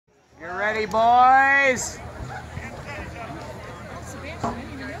Ready, boys? Go,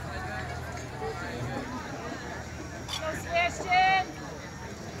 Sebastian!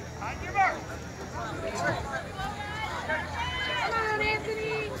 On your mark! Come on,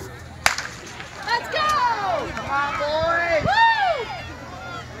 Anthony! Let's go! Come on, boys! Woo!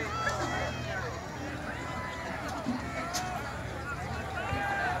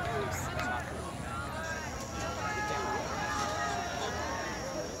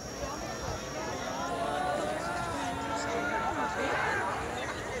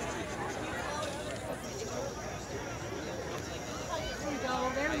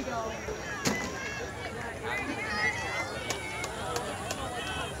 There we go.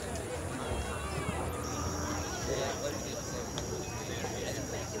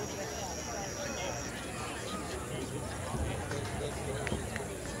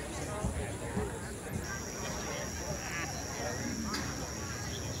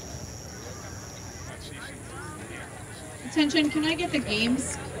 Attention, can I get the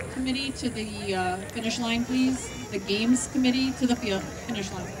games committee to the finish line, please? The games committee to the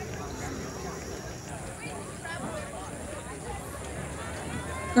finish line.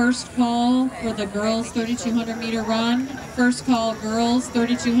 First call for the girls 3,200 meter run. First call, girls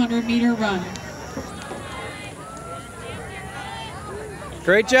 3,200 meter run.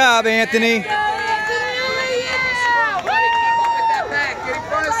 Great job, Anthony.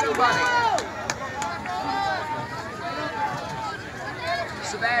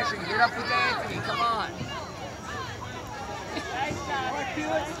 Sebastian, get up with Anthony, come on. Nice job. Stay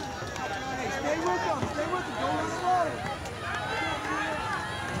with them, don't let them slow.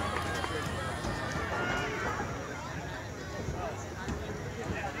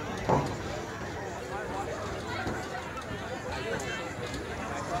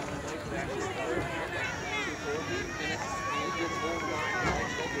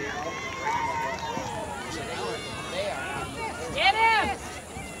 Get him!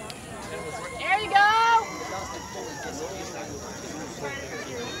 There you go!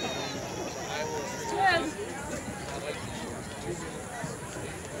 Swim!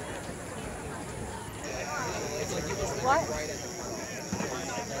 What?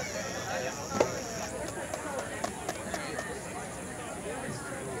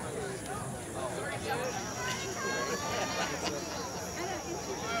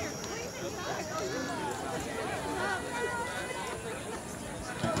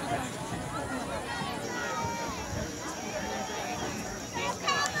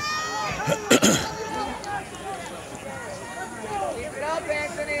 Keep it up,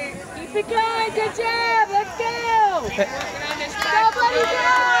 Anthony. Keep it going! Good job! Let's go! Go, buddy, go!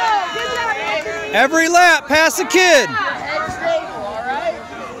 Good job, Anthony! Every lap, pass a kid. Head stable, all right?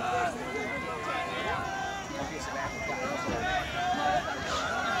 Go,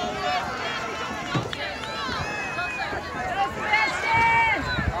 Sebastian!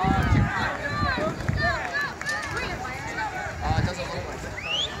 It doesn't look like that.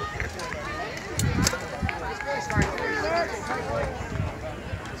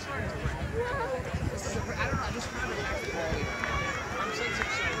 I don't know, I just remember I'm saying some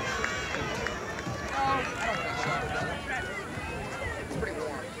I don't think so. It's pretty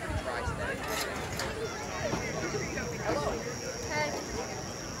warm, pretty dry today. Hello.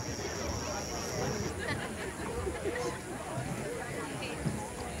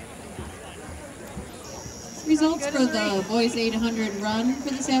 Results for the boys 800 run for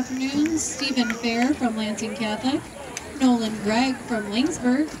this afternoon. Stephen Fair from Lansing Catholic. Nolan Gregg from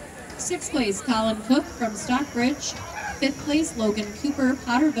Langsburg. 6th place, Colin Cook from Stockbridge. 5th place, Logan Cooper,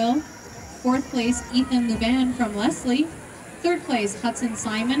 Potterville. 4th place, Ethan Luban from Leslie. 3rd place, Hudson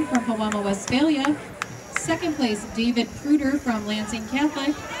Simon from Pewamo, Westphalia. 2nd place, David Pruder from Lansing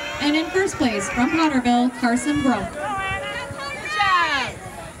Catholic. And in 1st place, from Potterville, Carson Brook. Good job!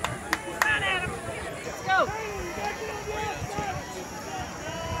 Come on, Adam! Let's go!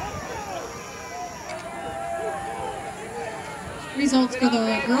 Results for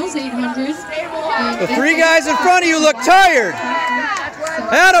the girls 800. The 3 guys in front of you look tired.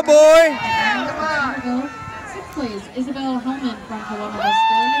 Attaboy. 6th place, Isabel Hellman from Pewamo,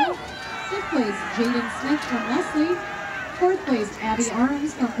 Westphalia. 5th place, Jaden Smith from Leslie. 4th place, Abby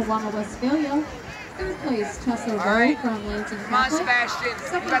Arms from Pewamo, Westphalia. 3rd place, Tessa Rowe from Lansing Come on, Catholic. Sebastian. You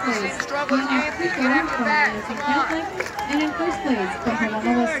 2nd got the same place, struggle as Hannah Anthony. Get Pico after from that. Lansing Come on. Catholic. And in 1st place, from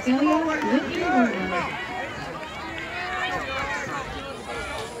Pewamo, Westphalia, Whitney Werner.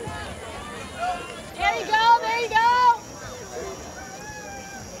 There you go! There you go!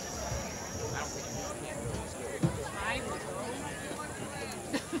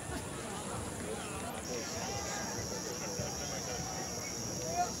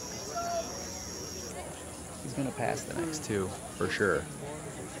 He's gonna pass the next two for sure.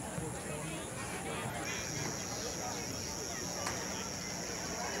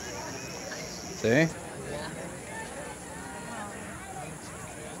 See?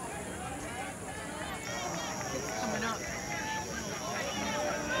 Coming up.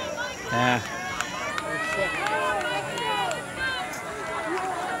 Yeah.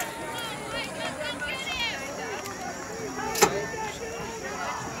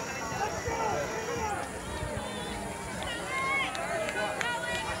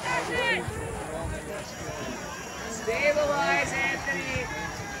 Stabilize, Anthony.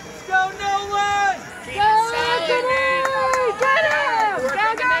 Let's go, Nolan! Keep Go, it solid, Anthony! man. Get him! Work Go,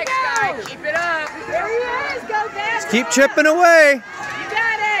 on the go, next guy. go! Keep it up. There he is! Go, Dad! Keep chipping away. You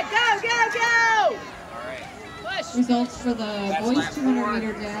got it! Go, go, go! Push! Results for the boys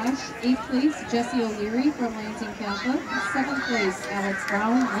 200-meter dash. 8th place, Jesse O'Leary from Lansing Catholic. 7th place, Alex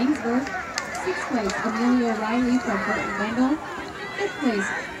Brown, Lanesburg. 6th place, Amelia O'Reilly from Burton Wendell. 5th place,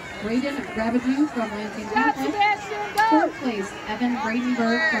 Braden Rabidou from Lansing Stop, Catholic. Sebastian, go! 4th place, Evan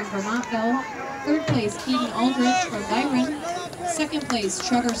Bradenberg from Vermontville. 3rd place, Keaton Aldrich from Byron. 2nd place,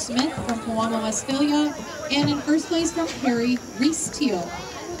 Trevor Smith from Pewamo, Westphalia. And in 1st place from Perry, Reese Teal.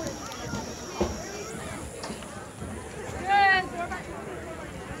 Good!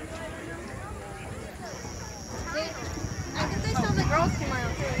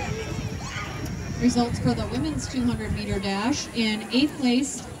 Results for the women's 200-meter dash. In 8th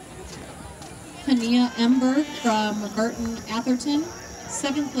place, Kania Emberg from Burton Atherton.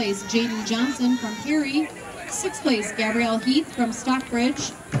 7th place, Jaden Johnson from Perry. 6th place, Gabrielle Heath from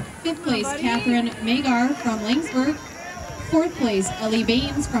Stockbridge. 5th place, Catherine Magar from Langsburg. 4th place, Ellie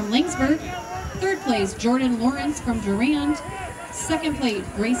Baines from Langsburg. 3rd place, Jordan Lawrence from Durand. 2nd place,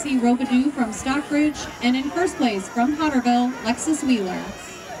 Gracie Robidoux from Stockbridge. And in 1st place, from Potterville, Lexus Wheeler.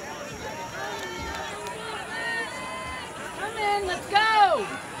 Come in, let's go!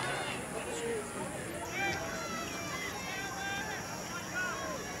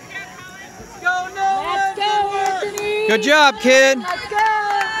 Let's go, Nolan! Let's go, Anthony! Good job, kid. Let's go!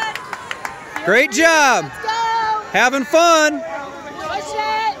 Great job. Let's go! Having fun. Push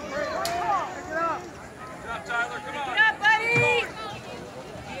it! Pick it up! Get up, buddy!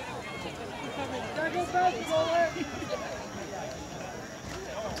 Gotta go fast, Nolan!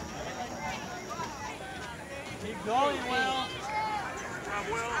 Keep going, Will. Good job,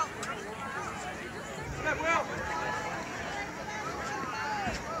 Will. Good, Will.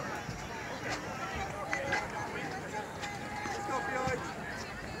 Let's go, Felix.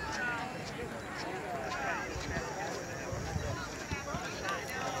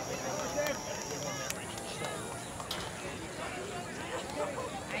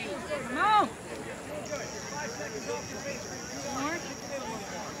 Come on!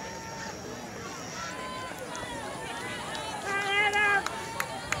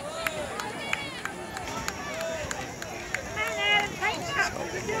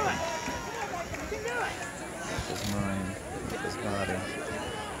 His mind, his body.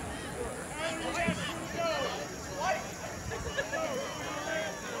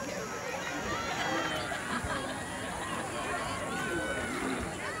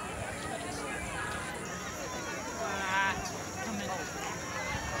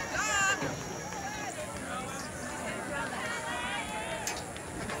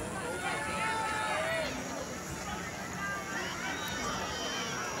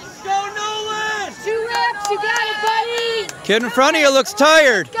 Let's go, Nolan! 2 reps, you got it, buddy! Kid in front of you looks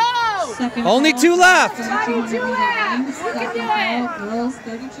tired. Go! Second Only call, 2 left. 3200 meter games. You can Second do call, it. girls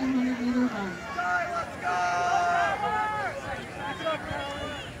 3200 meter run. Let's go!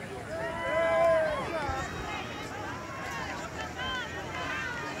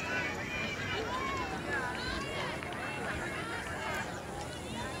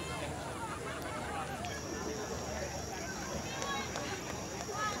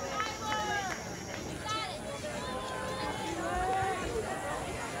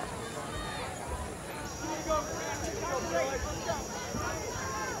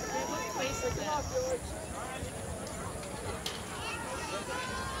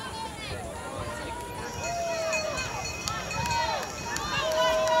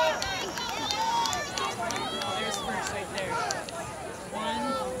 There's first right there. 1,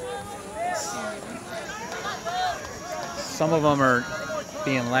 2. Some of them are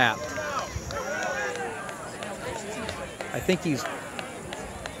being lapped. I think he's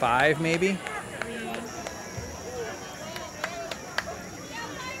 5 maybe.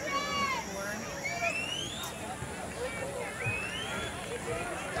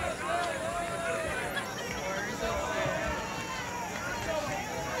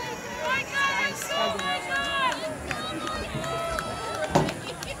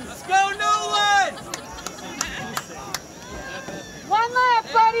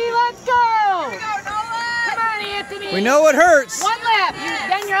 We know it hurts. One lap.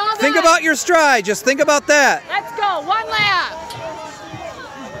 Then you're all done. Think about your stride. Just think about that. Let's go. One lap.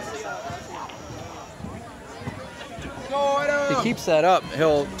 If he keeps that up,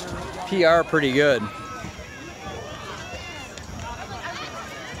 he'll PR pretty good.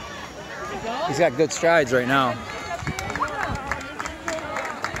 He's got good strides right now.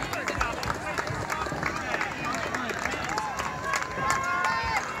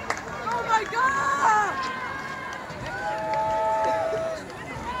 Oh my God!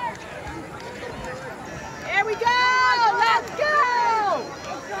 There we go! Let's go!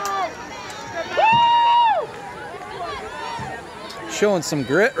 Woo! Showing some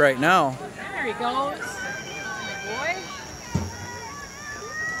grit right now. There he goes. Boy.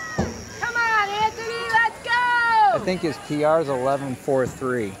 Come on, Anthony, let's go! I think his PR is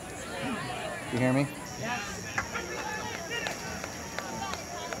 11.43. You hear me? Yes.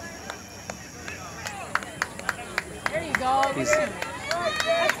 There you go. He's-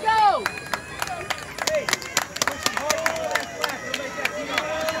 Let's go!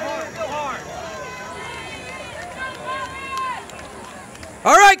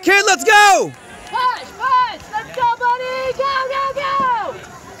 All right, kid, let's go. Push, push! Let's go, buddy! Go, go, go!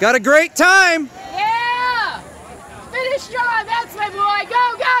 Got a great time. Yeah! Finish strong, that's my boy!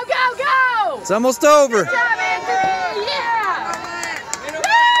 Go, go, go, go! It's almost over. Good job!